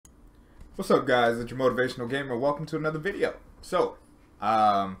What's up, guys? It's your motivational gamer. Welcome to another video. So,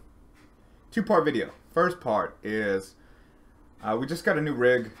 two-part video. First part is we just got a new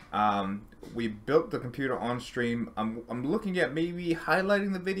rig. We built the computer on stream. I'm looking at maybe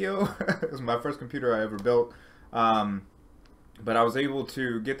highlighting the video. It's my first computer I ever built. But I was able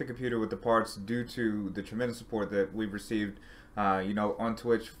to get the computer with the parts due to the tremendous support that we've received, on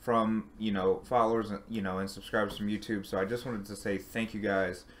Twitch from, followers, and subscribers from YouTube. So I just wanted to say thank you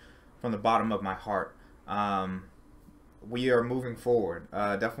guys from the bottom of my heart. We are moving forward,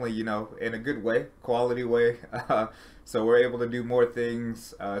 definitely, in a good way, quality way. So we're able to do more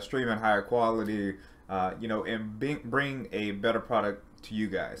things, stream at higher quality, and bring a better product to you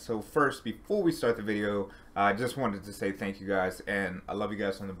guys. So first, before we start the video, I just wanted to say thank you guys, and I love you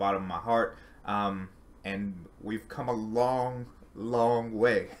guys from the bottom of my heart. And we've come a long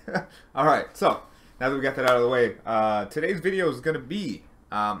way. All right, so now that we got that out of the way, today's video is going to be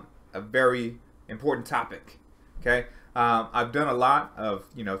a very important topic. Okay, I've done a lot of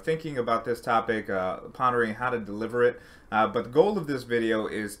thinking about this topic, pondering how to deliver it, but the goal of this video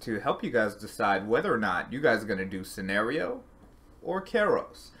is to help you guys decide whether or not you guys are going to do scenario or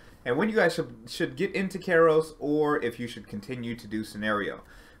Cairos, and when you guys should get into Cairos, or if you should continue to do scenario.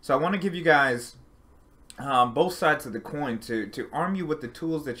 So I want to give you guys both sides of the coin to arm you with the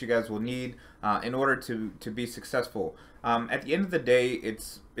tools that you guys will need in order to be successful. At the end of the day,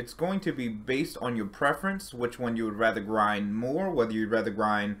 it's going to be based on your preference, which one you would rather grind more, whether you'd rather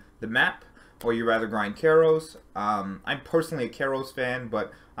grind the map or you'd rather grind Cairos. I'm personally a Cairos fan,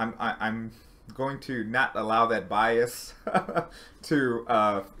 but I'm going to not allow that bias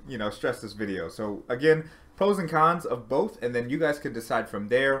to stress this video. So again, pros and cons of both, and then you guys can decide from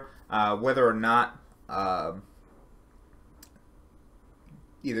there whether or not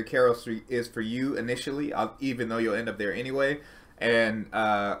either Cairos is for you initially, even though you'll end up there anyway, and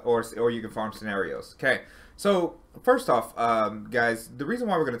or you can farm scenarios. Okay, so first off, guys, the reason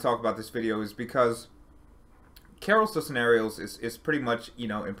why we're going to talk about this video is because Cairos to scenarios is pretty much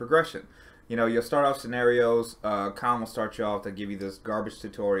in progression. You'll start off scenarios, Khan will start you off, they'll give you this garbage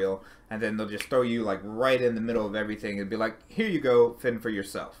tutorial, and then they'll just throw you like right in the middle of everything and be like, here you go, fend for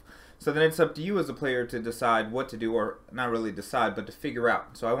yourself. So then it's up to you as a player to decide what to do, or not really decide, but to figure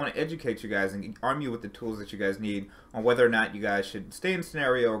out. So I want to educate you guys and arm you with the tools that you guys need on whether or not you guys should stay in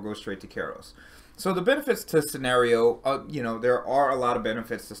scenario or go straight to Cairos. So the benefits to scenario, there are a lot of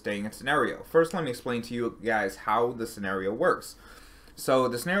benefits to staying in scenario. First, let me explain to you guys how the scenario works. So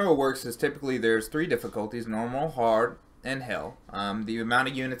the scenario works is typically there's 3 difficulties: normal, hard, and hell. The amount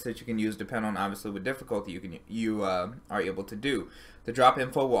of units that you can use depend on obviously what difficulty you are able to do. The drop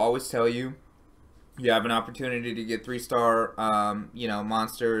info will always tell you you have an opportunity to get 3-star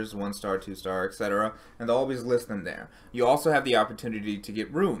monsters, 1-star, 2-star, etc., and they'll always list them there. You also have the opportunity to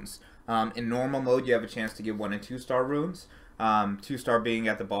get runes. In normal mode, you have a chance to get 1- and 2-star runes, 2-star being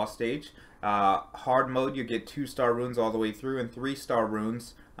at the boss stage. Hard mode, you get 2-star runes all the way through, and 3-star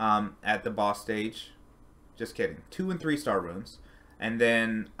runes at the boss stage. Just kidding. 2- and 3-star runes, and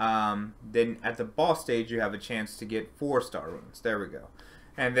then at the boss stage you have a chance to get 4-star runes. There we go.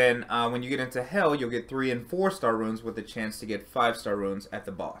 And then when you get into hell, you'll get 3- and 4-star runes with a chance to get 5-star runes at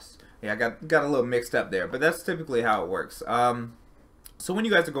the boss. Yeah, I got a little mixed up there, but that's typically how it works. So when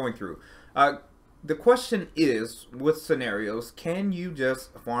you guys are going through, the question is, with scenarios, can you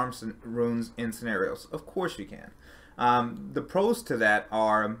just farm runes in scenarios? Of course you can. The pros to that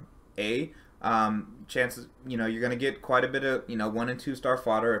are chances, you're gonna get quite a bit of 1- and 2-star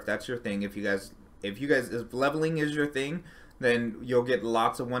fodder if that's your thing. If leveling is your thing, then you'll get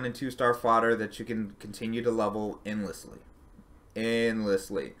lots of 1- and 2-star fodder that you can continue to level endlessly.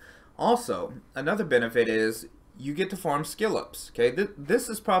 Also, another benefit is you get to farm skill ups. Okay, this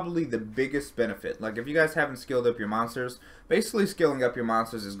is probably the biggest benefit. Like, if you guys haven't skilled up your monsters, basically skilling up your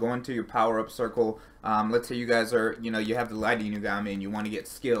monsters is going to your power up circle. Let's say you guys are, you have the Light Inugami and you want to get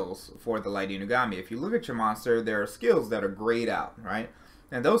skills for the Light Inugami. If you look at your monster, there are skills that are grayed out, right?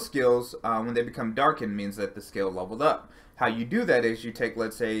 And those skills, when they become darkened, means that the skill leveled up. How you do that is you take,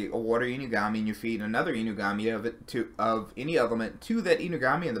 let's say, a water Inugami and you feed another Inugami of any element to that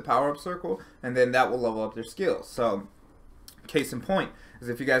Inugami in the power-up circle, and then that will level up their skills. So, case in point is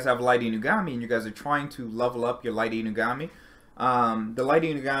if you guys have Light Inugami and you guys are trying to level up your Light Inugami, the Light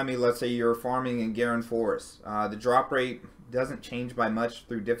Inugami, let's say you're farming in Garen Forest, the drop rate doesn't change by much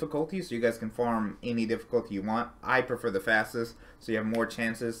through difficulty, so you guys can farm any difficulty you want. I prefer the fastest, so you have more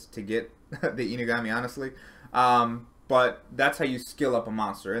chances to get the Inugami, honestly. But that's how you skill up a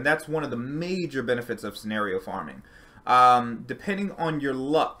monster, and that's one of the major benefits of scenario farming. Depending on your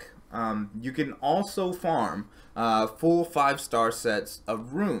luck, you can also farm full 5-star sets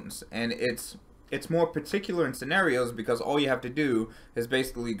of runes, and it's more particular in scenarios because all you have to do is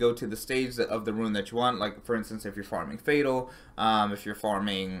basically go to the stage of the rune that you want. Like, for instance, if you're farming Fatal, if you're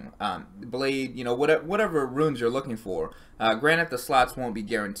farming Blade, you know, whatever runes you're looking for. Granted, the slots won't be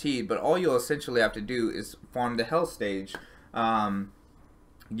guaranteed, but all you'll essentially have to do is farm the Hell stage,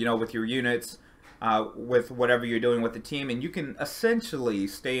 you know, with your units, with whatever you're doing with the team, and you can essentially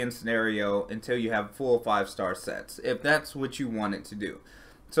stay in scenario until you have full 5-star sets, if that's what you want it to do.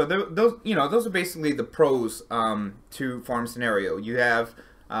 So those are basically the pros to farm scenario. You have,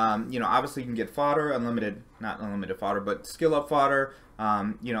 you know, obviously you can get fodder, not unlimited fodder, but skill up fodder.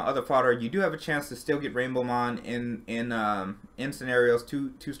 You know, other fodder. You do have a chance to still get Rainbow Mon in scenarios,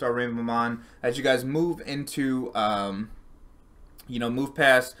 2-star Rainbow Mon as you guys move into, you know, move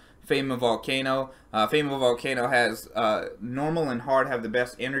past Fame of Volcano. Fame of Volcano has normal and hard have the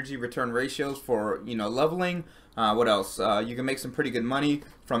best energy return ratios for, you know, leveling. What else? You can make some pretty good money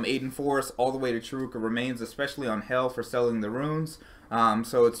from Aiden Forest all the way to Chiruka Remains, especially on Hell for selling the runes.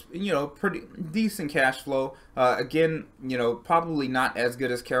 So it's, you know, pretty decent cash flow. Again, you know, probably not as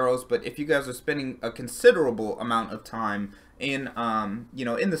good as Cairos, but if you guys are spending a considerable amount of time in, you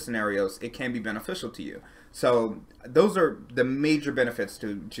know, in the scenarios, it can be beneficial to you. So those are the major benefits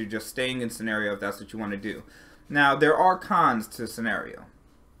to just staying in scenario if that's what you want to do. Now, there are cons to scenario.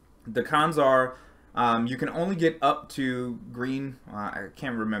 The cons are, you can only get up to green, I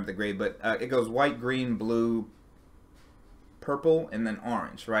can't remember the grade, but it goes white, green, blue, purple, and then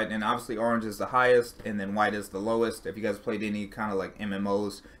orange, right? And obviously orange is the highest, and then white is the lowest. If you guys played any kind of like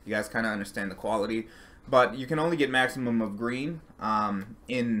MMOs, you guys kind of understand the quality. But you can only get maximum of green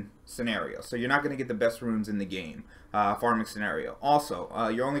in scenario. So you're not going to get the best runes in the game, farming scenario. Also,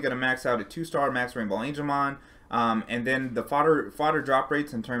 you're only going to max out a 2-star max Rainbow Angelmon. And then the fodder drop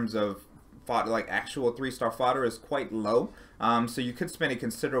rates in terms of fodder, like actual 3-star fodder, is quite low. So you could spend a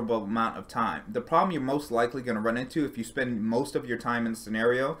considerable amount of time. The problem you're most likely going to run into if you spend most of your time in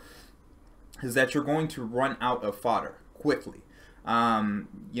scenario is that you're going to run out of fodder quickly.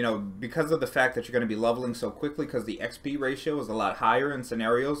 You know, because of the fact that you're going to be leveling so quickly, because the XP ratio is a lot higher in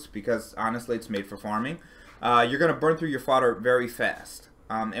scenarios, because honestly it's made for farming, you're going to burn through your fodder very fast.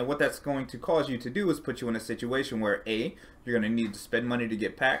 And what that's going to cause you to do is put you in a situation where A, you're going to need to spend money to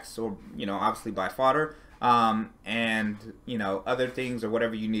get packs, or, you know, obviously buy fodder, and, you know, other things or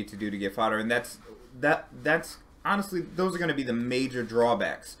whatever you need to do to get fodder. And that's honestly, those are going to be the major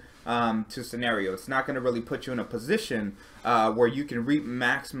drawbacks to scenario. It's not going to really put you in a position where you can reap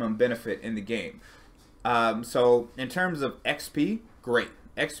maximum benefit in the game. So in terms of XP, great.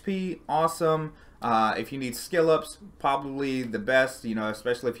 XP, awesome. If you need skill ups, probably the best, you know,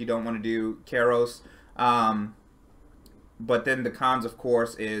 especially if you don't want to do Cairos. But then the cons, of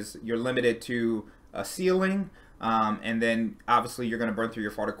course, is you're limited to a ceiling, and then obviously you're going to burn through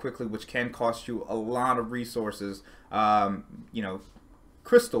your fodder quickly, which can cost you a lot of resources, you know,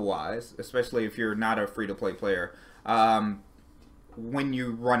 crystal wise, especially if you're not a free-to-play player, when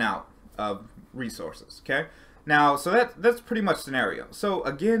you run out of resources. Okay, now so that's pretty much scenario. So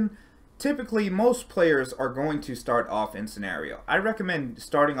again, typically most players are going to start off in scenario. I recommend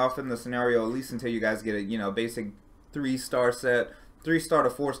starting off in the scenario at least until you guys get a, you know, basic 3-star set, 3-star to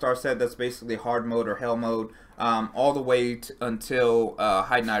 4-star set. That's basically hard mode or hell mode, all the way until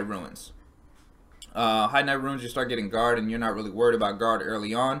High Night Ruins. High Night Ruins, you start getting guard, and you're not really worried about guard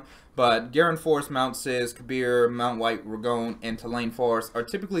early on. But Garen Forest, Mount Sis, Kabir, Mount White, Ragone, and Tulane Forest are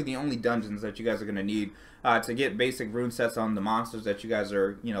typically the only dungeons that you guys are going to need to get basic rune sets on the monsters that you guys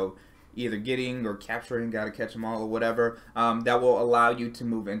are, you know, either getting or capturing, gotta catch them all or whatever, that will allow you to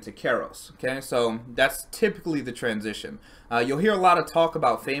move into Cairos. Okay, so that's typically the transition. You'll hear a lot of talk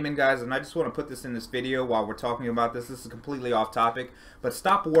about Famine, guys, and I just want to put this in this video while we're talking about this. This is completely off topic, but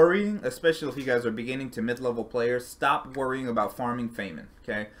stop worrying, especially if you guys are beginning to mid-level players. Stop worrying about farming Famine.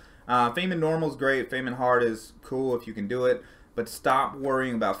 Okay, Famine normal is great. Famine hard is cool if you can do it, but stop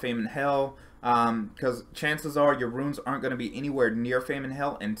worrying about Famine Hell. Because chances are your runes aren't going to be anywhere near Fame and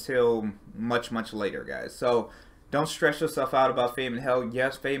Hell until much later, guys. So don't stress yourself out about Fame and Hell.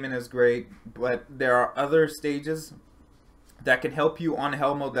 Yes, Fame is great, but there are other stages that can help you on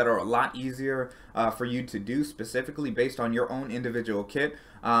Hell mode that are a lot easier for you to do, specifically based on your own individual kit.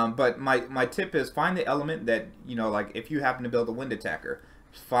 But my tip is find the element that, you know, like if you happen to build a Wind Attacker,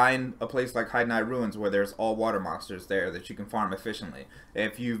 find a place like High Night Ruins where there's all water monsters there that you can farm efficiently.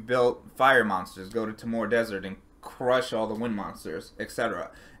 If you've built fire monsters, go to Timor Desert and crush all the wind monsters,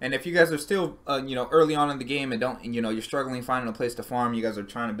 etc. And if you guys are still, you know, early on in the game and don't, you know, you're struggling finding a place to farm, you guys are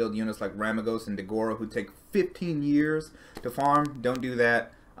trying to build units like Ramagos and Dagora who take 15 years to farm, don't do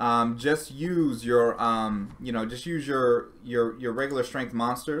that. just use your just use your regular strength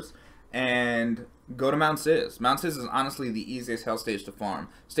monsters and go to Mount Sis. Mount Sis is honestly the easiest hell stage to farm.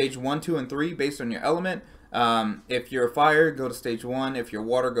 Stage 1, 2, and 3 based on your element. If you're fire, go to stage 1. If you're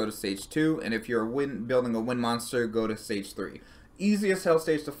water, go to stage 2. And if you're building a wind monster, go to stage 3. Easiest hell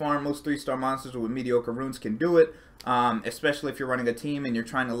stage to farm. Most 3-star monsters with mediocre runes can do it. Especially if you're running a team and you're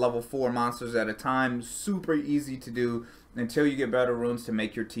trying to level 4 monsters at a time. Super easy to do until you get better runes to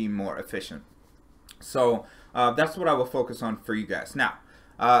make your team more efficient. So that's what I will focus on for you guys. Now,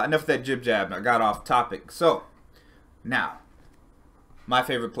 enough of that jib jab. I got off topic. So now, my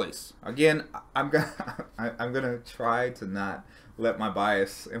favorite place. Again, I'm gonna try to not let my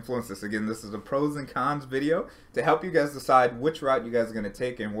bias influence this. Again, this is a pros and cons video to help you guys decide which route you guys are gonna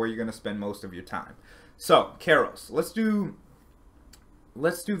take and where you're gonna spend most of your time. So, Cairos, let's do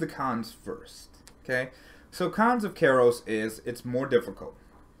the cons first. Okay. So cons of Cairos is it's more difficult.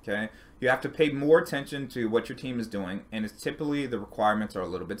 Okay. You have to pay more attention to what your team is doing, and it's typically the requirements are a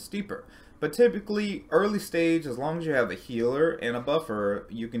little bit steeper. But typically, early stage, as long as you have a healer and a buffer,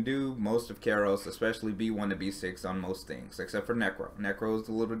 you can do most of Cairos, especially B1 to B6 on most things, except for Necro. Necro is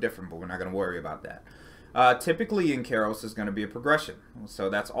a little different, but we're not going to worry about that. Typically in Cairos is going to be a progression,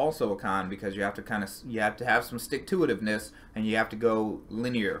 so that's also a con because you have to have some stick-to-itiveness, and you have to go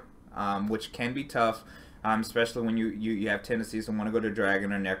linear, which can be tough. Especially when you have tendencies to want to go to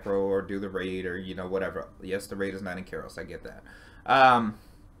Dragon or Necro or do the raid or whatever. Yes, the raid is not in Cairos. I get that.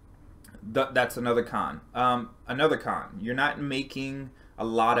 That's another con. Another con. You're not making a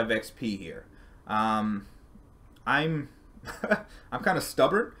lot of XP here. I'm I'm kind of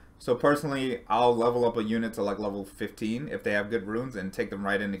stubborn. So personally, I'll level up a unit to like level 15 if they have good runes and take them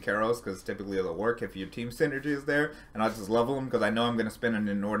right into Cairos because typically it'll work if your team synergy is there. And I'll just level them because I know I'm going to spend an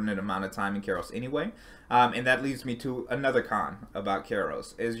inordinate amount of time in Cairos anyway. And that leads me to another con about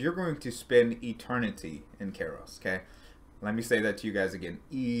Cairos is you're going to spend eternity in Cairos, okay? Let me say that to you guys again.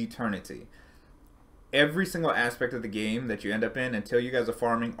 Eternity. Every single aspect of the game that you end up in until you guys are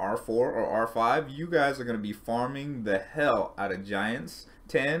farming R4 or R5, you guys are going to be farming the hell out of Giants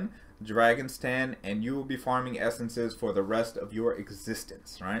 10, Dragons 10, and you will be farming essences for the rest of your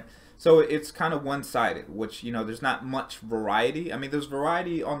existence, right? So it's kind of one-sided, which, there's not much variety. I mean, there's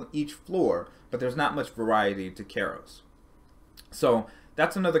variety on each floor, but there's not much variety to Cairos. So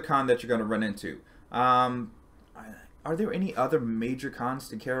that's another con that you're going to run into. Are there any other major cons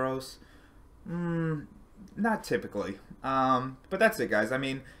to Cairos? Not typically. But that's it, guys. I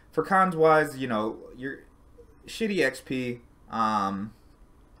mean, for cons wise, you're shitty XP.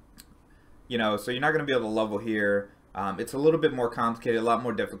 So you're not going to be able to level here. It's a little bit more complicated, a lot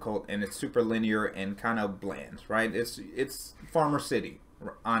more difficult, and it's super linear and kind of bland, right? It's Farmer City,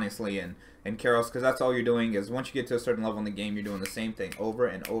 honestly, in Cairos, because that's all you're doing is once you get to a certain level in the game, you're doing the same thing over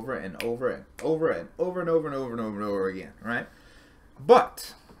and over and over and over and over and over and over and over and over again, right?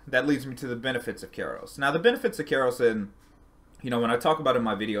 But that leads me to the benefits of Cairos. Now, the benefits of Cairos, and when I talk about it in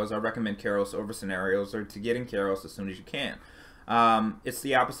my videos, I recommend Cairos over scenarios or to get in Cairos as soon as you can. It's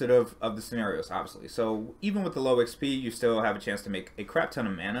the opposite of the scenarios, obviously. So even with the low XP, you still have a chance to make a crap ton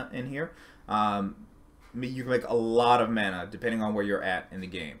of mana in here. You can make a lot of mana depending on where you're at in the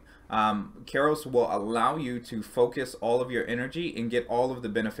game. Cairos will allow you to focus all of your energy and get all of the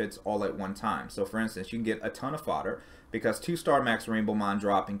benefits all at one time. So for instance, you can get a ton of fodder because 2-star max Rainbow Mon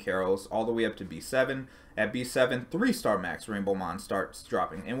drop in Cairos all the way up to B7. At B7, 3-star max Rainbow Mon starts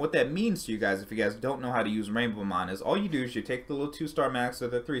dropping. And what that means to you guys, if you guys don't know how to use Rainbow Mon, is all you do is you take the little 2-star max or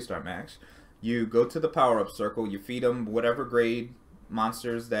the 3-star max, you go to the power-up circle, you feed them whatever grade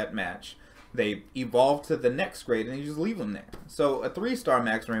monsters that match. They evolve to the next grade and you just leave them there. So a 3-star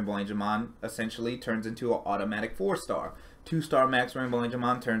max Rainbow Angel Mon essentially turns into an automatic 4-star. 2-star max Rainbow Angel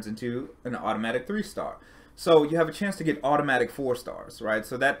Mon turns into an automatic 3-star. So you have a chance to get automatic 4-stars, right?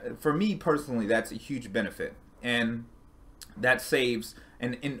 So that, for me personally, that's a huge benefit. And that saves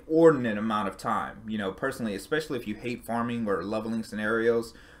an inordinate amount of time. Personally, especially if you hate farming or leveling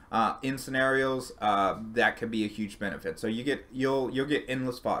scenarios, that could be a huge benefit. So you'll get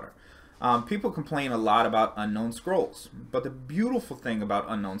endless fodder. People complain a lot about unknown scrolls, but the beautiful thing about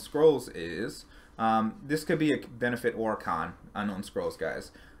unknown scrolls is this could be a benefit or a con. Unknown scrolls,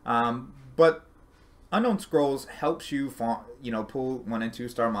 guys, but unknown scrolls helps you pull 1 and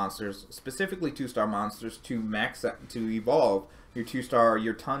 2-star monsters, specifically 2-star monsters, to evolve your 2-star,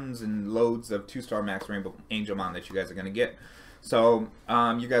 your tons and loads of 2-star max Rainbow Angel Mon that you guys are gonna get. So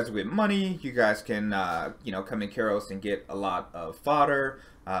you guys will get money. You guys can come in Cairos and get a lot of fodder.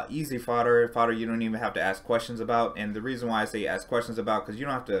 Easy fodder you don't even have to ask questions about. And the reason why I say ask questions about, because you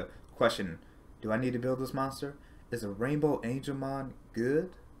don't have to question, do I need to build this monster? Is a Rainbow Angel Mon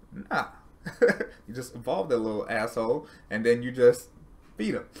good? Nah. You just evolve that little asshole, and then you just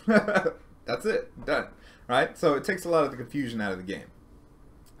feed him. That's it. Done. Right? So it takes a lot of the confusion out of the game.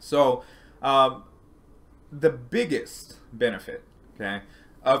 So, the biggest benefit, okay,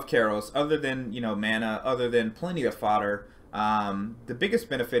 of Cairos, other than, you know, mana, other than plenty of fodder, the biggest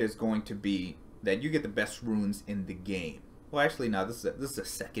benefit is going to be that you get the best runes in the game. Well, actually, no, this is the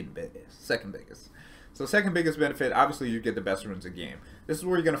second biggest. So second biggest benefit, obviously, you get the best runes in the game. This is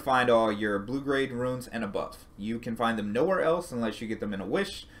where you're going to find all your blue grade runes and above. You can find them nowhere else unless you get them in a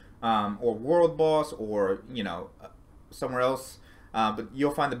Wish, or World Boss, or, you know, somewhere else. But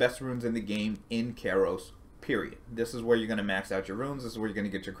you'll find the best runes in the game in Cairos, period. This is where you're going to max out your runes. This is where you're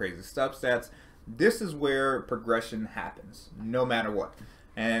going to get your crazy stats. This is where progression happens, no matter what.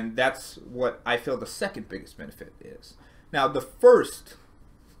 And that's what I feel the second biggest benefit is. Now, the first,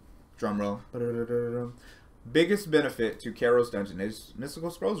 drumroll, biggest benefit to Cairos Dungeon is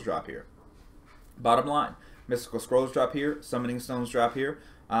Mystical Scrolls drop here. Bottom line, Mystical Scrolls drop here, Summoning Stones drop here,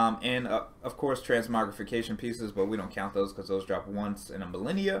 and of course transmogrification pieces, but we don't count those because those drop once in a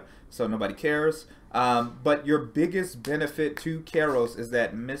millennia, so nobody cares. But your biggest benefit to Cairos is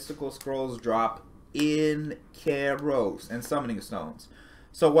that Mystical Scrolls drop in Cairos and Summoning Stones.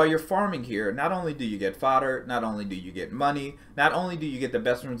 So while you're farming here, not only do you get fodder, not only do you get money, not only do you get the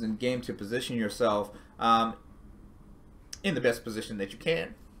best runes in the game to position yourself in the best position that you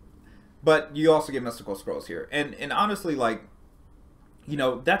can, but you also get Mystical Scrolls here. And honestly, like, you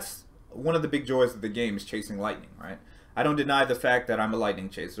know, that's one of the big joys of the game is chasing lightning, right? I don't deny the fact that I'm a lightning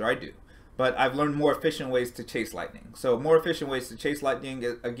chaser, I do. But I've learned more efficient ways to chase lightning. So more efficient ways to chase lightning,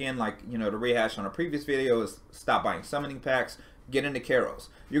 again, like, you know, to rehash on a previous video, is stop buying summoning packs, get into Cairos.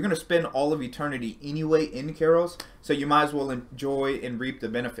 You're going to spend all of eternity anyway in Cairos, so you might as well enjoy and reap the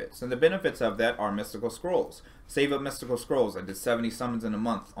benefits. And the benefits of that are Mystical Scrolls. Save up Mystical Scrolls. I did 70 summons in a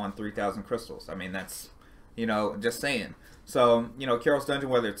month on 3,000 crystals. I mean, that's, you know, just saying. So, you know, Cairos Dungeon,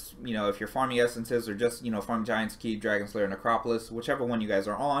 whether it's, you know, if you're farming essences or just, you know, farming Giant's Key, Dragon Slayer, Necropolis, whichever one you guys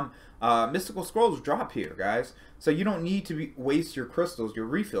are on, Mystical Scrolls drop here, guys. So you don't need to waste your crystals, your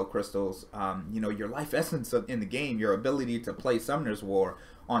refill crystals, you know, your life essence in the game, your ability to play Summoner's War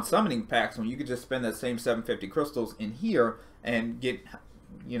on summoning packs, when you could just spend that same 750 crystals in here and get,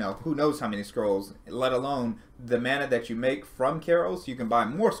 you know, who knows how many scrolls, let alone the mana that you make from Cairos. You can buy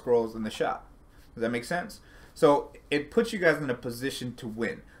more scrolls in the shop. Does that make sense? So it puts you guys in a position to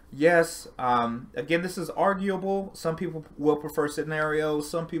win. Yes, again, this is arguable. Some people will prefer scenarios.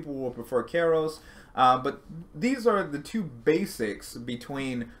 Some people will prefer Cairos. But these are the two basics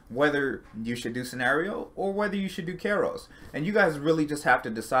between whether you should do scenario or whether you should do Cairos. And you guys really just have to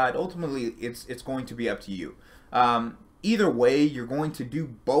decide. Ultimately, it's going to be up to you. Either way, you're going to do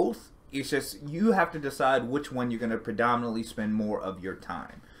both. It's just you have to decide which one you're going to predominantly spend more of your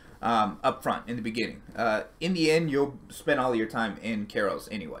time. Up front in the beginning. In the end, you'll spend all of your time in Cairos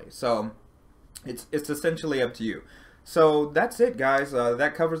anyway. So it's essentially up to you. So that's it, guys.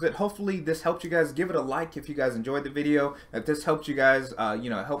 That covers it. Hopefully this helped you guys. Give it a like if you guys enjoyed the video. If this helped you guys, you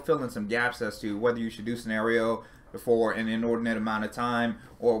know, help fill in some gaps as to whether you should do scenario for an inordinate amount of time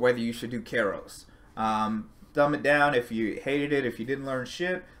or whether you should do Cairos. Thumb it down if you hated it, if you didn't learn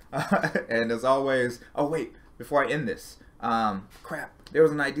shit. And as always, oh wait, before I end this, crap. There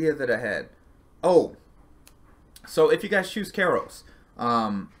was an idea that I had. Oh, so if you guys choose Cairos,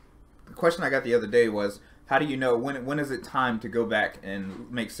 the question I got the other day was, how do you know when is it time to go back and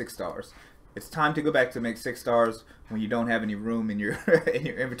make 6 stars? It's time to go back to make 6 stars when you don't have any room in your in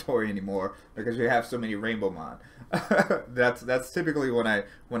your inventory anymore because you have so many rainbow mod. that's typically when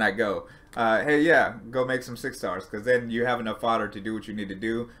I go. Hey, yeah, go make some 6 stars because then you have enough fodder to do what you need to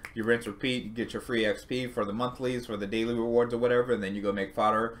do. You rinse, repeat, you get your free XP for the monthlies, for the daily rewards or whatever, and then you go make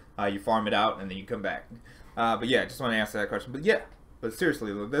fodder. You farm it out, and then you come back. But yeah, just want to answer that question. But yeah. But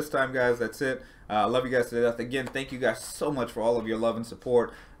seriously, this time, guys, that's it. Love you guys to death. Again, thank you guys so much for all of your love and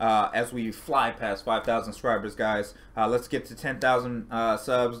support as we fly past 5,000 subscribers, guys. Let's get to 10,000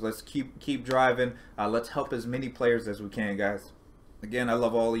 subs. Let's keep driving. Let's help as many players as we can, guys. Again, I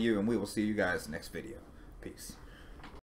love all of you, and we will see you guys next video. Peace.